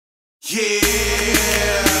I'm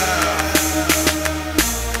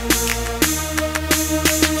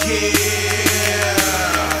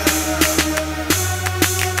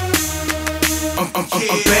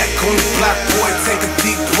back on the block, boy, take a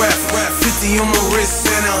deep breath. 50 on my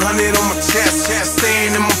wrist and 100 on my chest.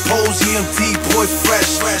 Staying in my pose, EMT, boy,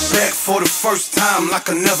 fresh. Back for the first time,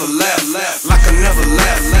 like I never left. Like I never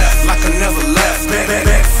left. Like I never left.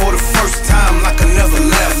 Back for the first time, like I never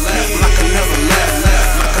left. Like I never left.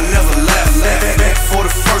 Like I never left. Back for the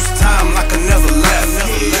first time, like I never left.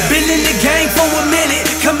 Been in the game for a minute,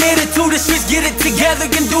 committed to the streets, get it together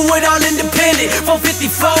and do it all independent.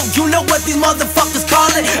 454, you know what these motherfuckers call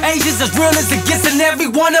it. Asians as real as it gets and every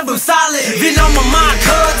one of them solid. Been on my mind,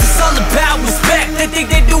 cuz it's all about respect. They think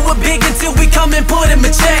they do it big until we come and put them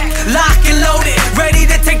in check. Lock and loaded, ready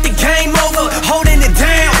to take the game over, holding it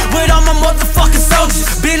down with all my motherfucking soldiers.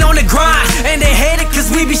 Been on the grind and they hate it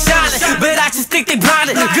cause we be shining, but I just think they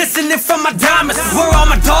blinded. Listening from my diamonds, we're all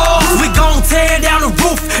my dogs. We gon' tear down the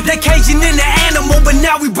roof. They caging in the animal, but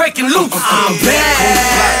now we breaking loose. I'm back.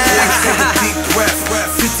 Take a deep breath.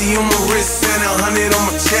 50 on my wrist and 100 on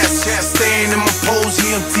my chest. Staying in my pose,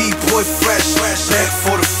 EMT, boy, fresh. Back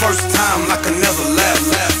for the first time, like I never left.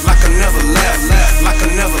 Like I never left. Like I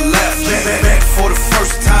never left. Back for the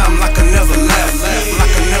first time, like I never left.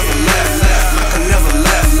 Like I never left. Like I never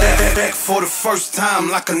left. Back for the first time,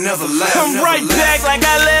 like I never left. I'm right back like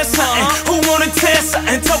I left something. Who wanna test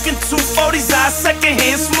something? Talking 240s, I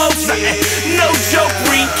secondhand smoke something. No joke,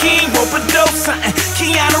 Reed King, rope a dope something.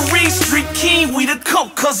 Keanu Reed, Street King, we the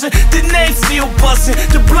coke cousin. The name still buzzing,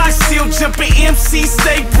 the block still jumping. MC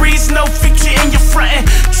stay breeze, no feature in your frontin'.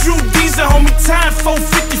 Drew Deezy, homie, time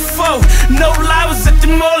 454. No lie, was at the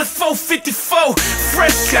mall at 454.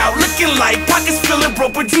 Fresh out, looking like pockets feeling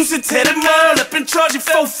broke, producer tear them all up and charging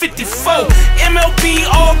 454. MLB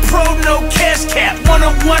all pro, no cash cap.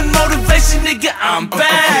 One-on-one motivation, nigga, I'm back.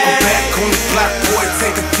 I'm back on the block, boy,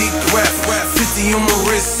 take a deep breath. 50 on my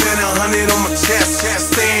wrist and 100 on my chest.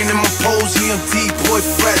 Staying in my pose, EMT, boy,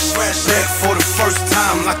 fresh. Back for the first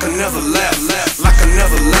time, like I never left. Like I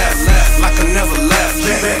never left. Like I never left.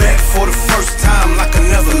 Back for the first time, like I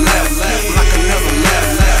never left. Like I never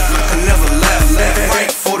left. Like I never left.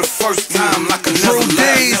 Back for the first time, like I never left. Drew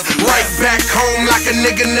Deezy, right back home like a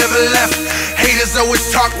nigga never left. Haters always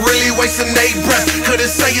talk, really wasting they breath.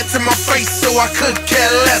 Couldn't say it to my face, so I could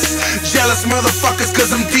care less. Jealous motherfuckers,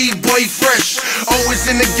 cause I'm D-boy fresh. Always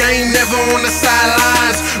in the game, never on the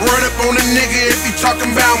sidelines. Run up on a nigga if he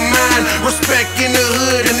talking about mine. Respect in the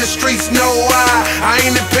hood, in the streets, know why. I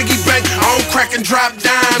ain't a piggy bank, I don't crack and drop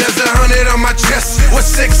down. There's 100 on my chest, with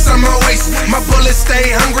 6 on my waist. My bullets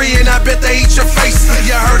stay hungry and I bet they eat your face.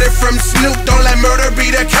 You heard it from Snoop, don't let murder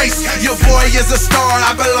be the case. Your boy is a star,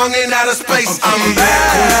 I belong in outer space. I'm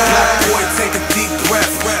back. On the block, boy, take a deep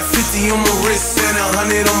breath. 50 on my wrist and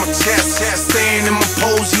 100 on my chest. Staying in my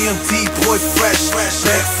pose, EMT, boy, fresh.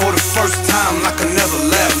 Back for the first time, like I never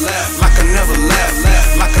left. Like I never left.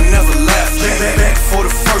 Like I never left. Back for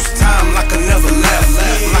the first time, like I never left.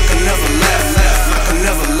 Like I never left. Like I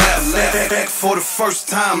never left. Back for the first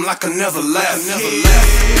time, like I never left.